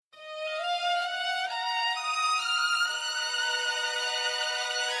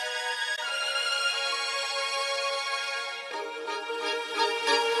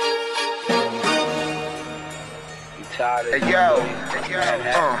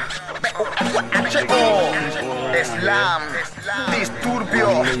Slam,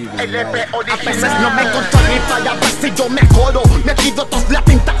 Disturbio, LP Originala. A veces no me controlo y para ver si yo mejoro. Me pido tos la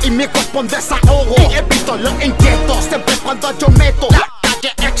tinta y mi cuerpo en desahogo. Y evito los inquietos siempre cuando yo meto la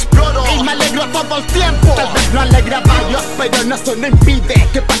calle exploro. Y me alegro todo el tiempo. Tal vez no alegra a varios, pero no eso no impide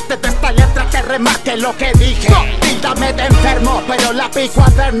que parte de esta letra te remarque lo que dije. Tíldame de enfermo, pero la vi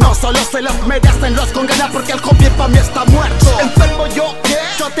cuaderno. Solo se los merecen los con ganas porque el hobby para mí está muerto. ¿Enfermo yo qué?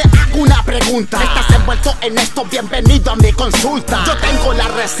 Yo te hago una pregunta. ¿Estás envuelto en esto? Bienvenido a mi consulta. Yo tengo la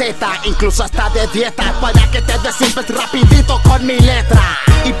receta, incluso hasta de dieta, para que te desinfes rapidito con mi letra.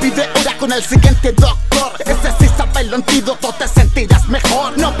 Y pide hora con el siguiente doctor. Ese sí sabe el antídoto, te sentirás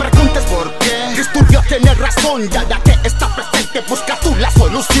mejor. No preguntes por qué. Disturbio tiene razón, ya que está presente busca tú la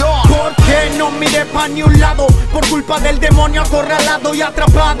solución. ¿Por qué no miré pa' ni un lado? Por culpa del demonio acorralado y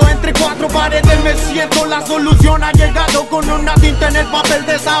atrapado entre cuatro paredes me siento. La solución ha llegado con una tinta en el papel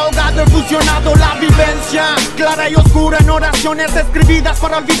desahogado. He fusionado la vivencia clara y oscura en oraciones escribidas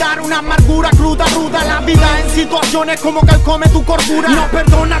para olvidar una amargura cruda, ruda. La vida en situaciones como calcome tu cordura. No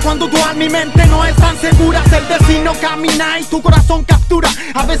perdona cuando tu alma y mente no están seguras. El destino camina y tu corazón captura.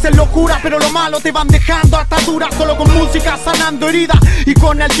 A veces locura, pero lo malo te van dejando ataduras. Solo con música sanando heridas y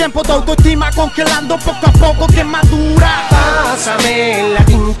con el tiempo tu autoestima congelando poco a poco que madura. Pásame la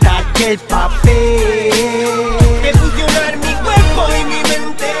tinta y el papel, de fusionar mi cuerpo y mi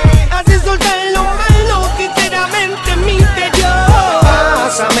mente, hace soltar lo malo que enteramente en mi interior.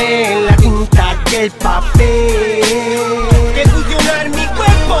 Pásame la tinta y el papel, de fusionar mi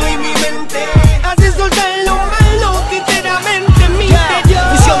cuerpo y mi mente, hace soltar lo malo que enteramente en mi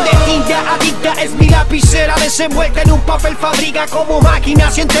interior. Fusión de tinta adicta es mi lapicera desenvuelta en un papel fabrica como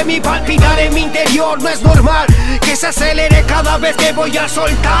máquina. Siente mi palpitar en mi interior. No es normal que se acelere cada vez que voy a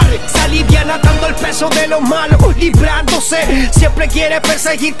soltar. Se aliviana tanto el peso de lo malo, librándose. Siempre quiere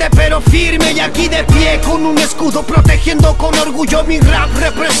perseguirte pero firme y aquí de pie con un escudo protegiendo con orgullo mi rap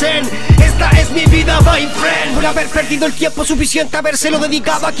represent. Esta es mi vida, my friend. Por haber perdido el tiempo suficiente, habérselo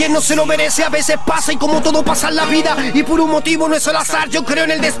dedicado a quien no se lo merece. A veces pasa y como todo pasa en la vida y por un motivo no es al azar. Yo creo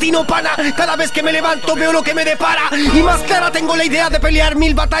en el destino, pana. Cada vez que me levanto veo lo que me depara y más clara tengo la idea de pelear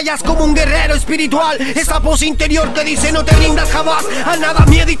 1000 batallas como un guerrero espiritual. Esa voz interior que dice no te rindas jamás, a nada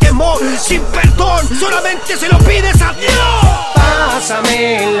miedo y temor, sin perdón, solamente se lo pides a Dios.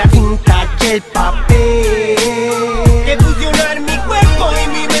 Pásame la tinta y el papel, que fusionar mi cuerpo y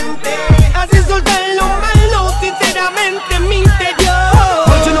mi mente, hace soltar lo malo sinceramente en mi interior.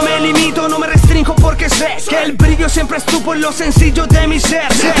 Pues yo no me limito, no me restringo porque sé que el brillo siempre estuvo en lo sencillo de mi ser.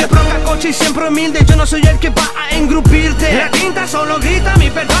 Que bronca coche y siempre humilde, yo no soy el que va a engrupirte. La tinta solo grita mi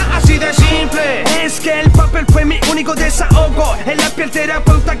verdad así de simple. Es que el papel fue mi único desahogo. En la piel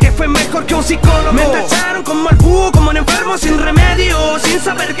terapeuta que fue mejor que un psicólogo. Me tacharon como el búho, como un enfermo sin remedio, sin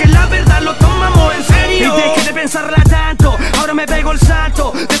saber que la verdad lo tomamos en serio. Y dejé de pensarla tanto, ahora me pego el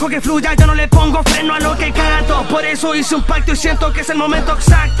salto. Dejo que fluya, ya no le pongo freno a lo que canto. Por eso hice un pacto y siento que es el momento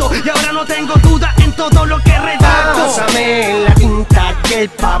exacto. Y ahora no tengo duda en todo lo que redacto. Pásame la tinta y el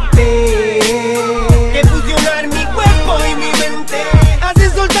papel,